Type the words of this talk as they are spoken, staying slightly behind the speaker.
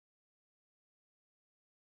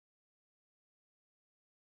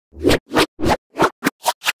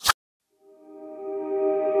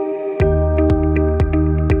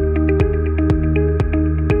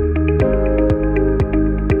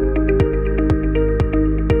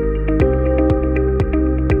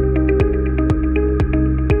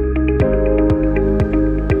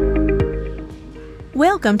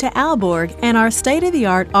Welcome to Aalborg and our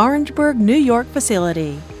state-of-the-art Orangeburg, New York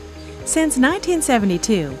facility. Since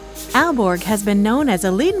 1972, Aalborg has been known as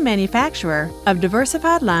a leading manufacturer of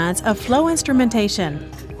diversified lines of flow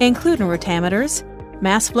instrumentation, including rotameters,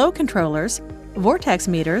 mass flow controllers, vortex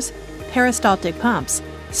meters, peristaltic pumps,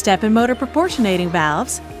 step and motor proportionating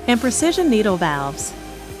valves, and precision needle valves.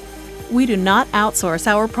 We do not outsource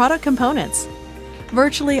our product components.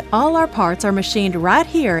 Virtually all our parts are machined right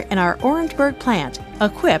here in our Orangeburg plant,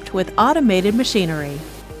 equipped with automated machinery.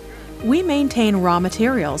 We maintain raw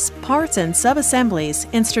materials, parts, and sub-assemblies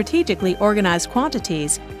in strategically organized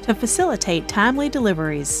quantities to facilitate timely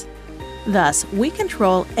deliveries. Thus, we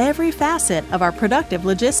control every facet of our productive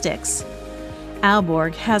logistics.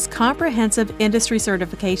 Aalborg has comprehensive industry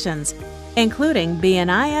certifications, including being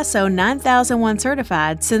ISO 9001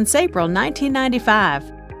 certified since April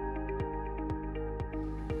 1995.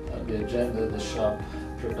 The agenda of the shop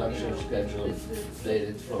production schedule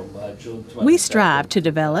dated from June 22nd. We strive to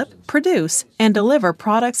develop, produce, and deliver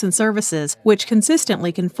products and services which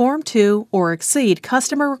consistently conform to or exceed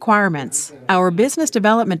customer requirements. Our business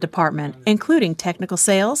development department, including technical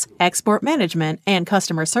sales, export management, and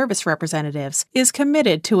customer service representatives, is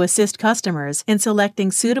committed to assist customers in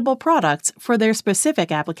selecting suitable products for their specific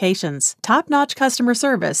applications. Top-notch customer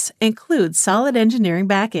service includes solid engineering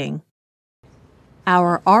backing.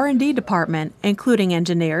 Our R&D department, including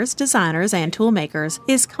engineers, designers, and toolmakers,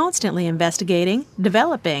 is constantly investigating,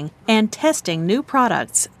 developing, and testing new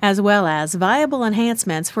products, as well as viable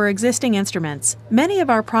enhancements for existing instruments. Many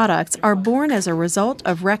of our products are born as a result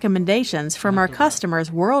of recommendations from our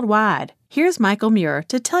customers worldwide. Here's Michael Muir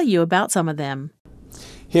to tell you about some of them.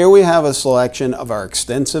 Here we have a selection of our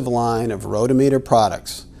extensive line of Rotameter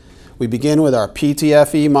products. We begin with our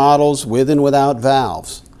PTFE models with and without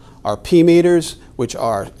valves, our P meters, which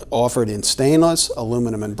are offered in stainless,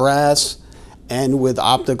 aluminum, and brass, and with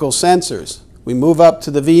optical sensors. We move up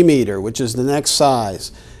to the V meter, which is the next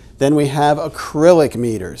size. Then we have acrylic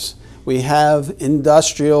meters. We have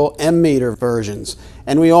industrial M meter versions,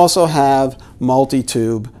 and we also have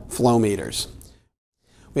multi-tube flow meters.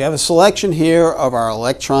 We have a selection here of our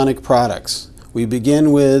electronic products. We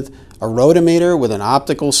begin with a rotameter with an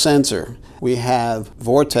optical sensor. We have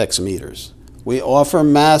vortex meters. We offer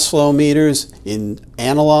mass flow meters in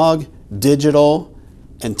analog, digital,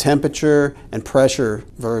 and temperature and pressure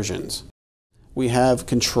versions. We have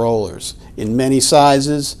controllers in many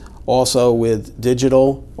sizes, also with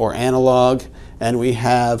digital or analog, and we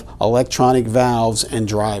have electronic valves and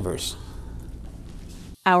drivers.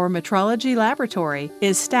 Our metrology laboratory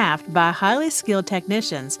is staffed by highly skilled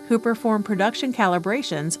technicians who perform production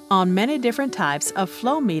calibrations on many different types of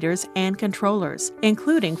flow meters and controllers,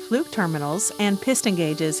 including fluke terminals and piston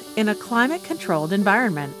gauges in a climate-controlled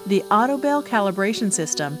environment. The AutoBell calibration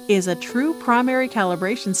system is a true primary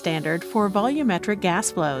calibration standard for volumetric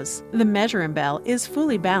gas flows. The measuring bell is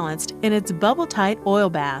fully balanced in its bubble-tight oil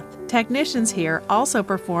bath. Technicians here also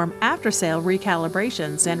perform after-sale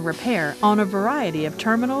recalibrations and repair on a variety of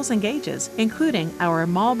terminals and gauges, including our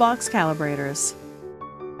Mahlbox calibrators.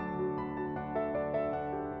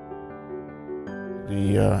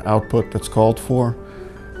 The output that's called for,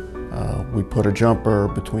 we put a jumper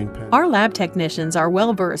between pins. Our lab technicians are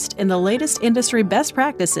well-versed in the latest industry best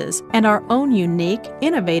practices and our own unique,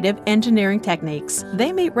 innovative engineering techniques.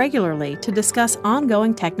 They meet regularly to discuss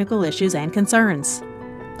ongoing technical issues and concerns.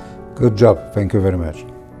 Good job. Thank you very much.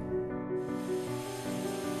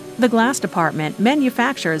 The glass department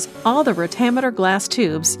manufactures all the rotameter glass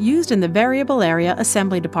tubes used in the variable area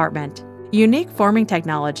assembly department. Unique forming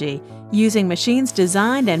technology, using machines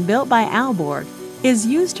designed and built by Aalborg, is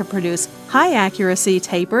used to produce high-accuracy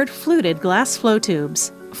tapered fluted glass flow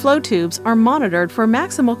tubes. Flow tubes are monitored for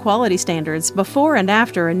maximal quality standards before and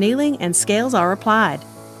after annealing and scales are applied.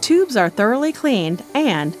 Tubes are thoroughly cleaned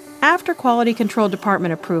and, after Quality Control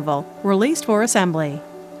Department approval, released for assembly.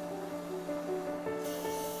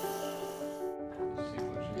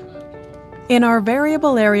 In our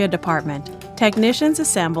variable area department, technicians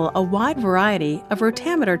assemble a wide variety of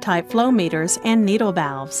rotameter-type flow meters and needle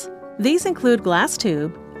valves. These include glass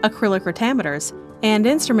tube, acrylic rotameters, and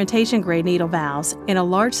instrumentation-grade needle valves in a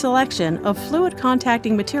large selection of fluid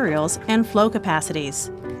contacting materials and flow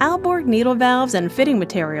capacities. Aalborg needle valves and fitting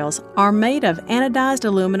materials are made of anodized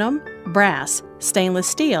aluminum, brass, stainless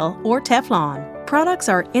steel, or Teflon. Products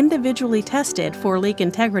are individually tested for leak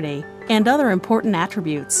integrity and other important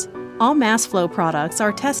attributes. All mass flow products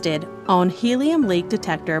are tested on helium leak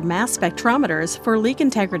detector mass spectrometers for leak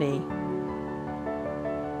integrity.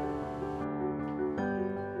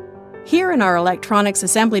 Here in our electronics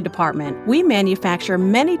assembly department, we manufacture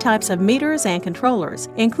many types of meters and controllers,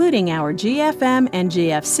 including our GFM and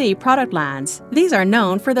GFC product lines. These are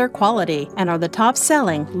known for their quality and are the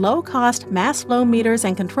top-selling, low-cost mass flow meters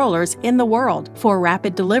and controllers in the world. For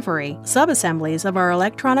rapid delivery, subassemblies of our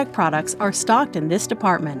electronic products are stocked in this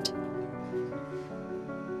department.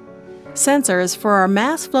 Sensors for our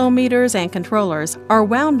mass flow meters and controllers are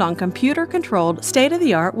wound on computer-controlled,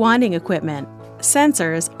 state-of-the-art winding equipment.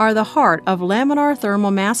 Sensors are the heart of laminar thermal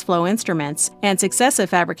mass flow instruments, and successive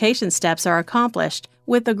fabrication steps are accomplished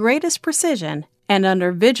with the greatest precision and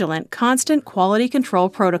under vigilant, constant quality control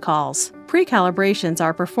protocols. Pre-calibrations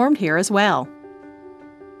are performed here as well.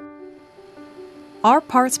 Our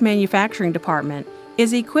parts manufacturing department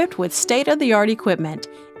is equipped with state-of-the-art equipment,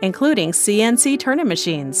 including CNC turning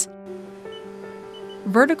machines,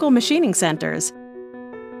 vertical machining centers,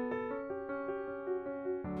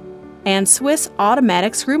 and Swiss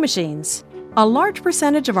automatic screw machines. A large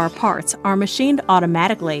percentage of our parts are machined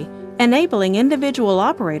automatically, enabling individual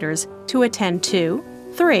operators to attend 2,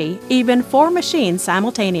 3, even 4 machines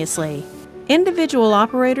simultaneously. Individual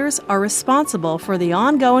operators are responsible for the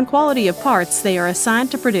ongoing quality of parts they are assigned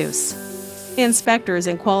to produce. Inspectors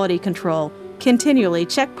in quality control continually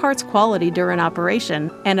check parts quality during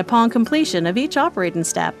operation and upon completion of each operating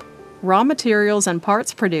step. Raw materials and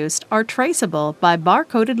parts produced are traceable by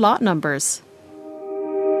bar-coded lot numbers.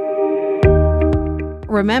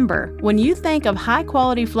 Remember, when you think of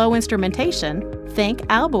high-quality flow instrumentation, think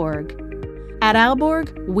Aalborg. At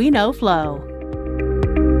Aalborg, we know flow.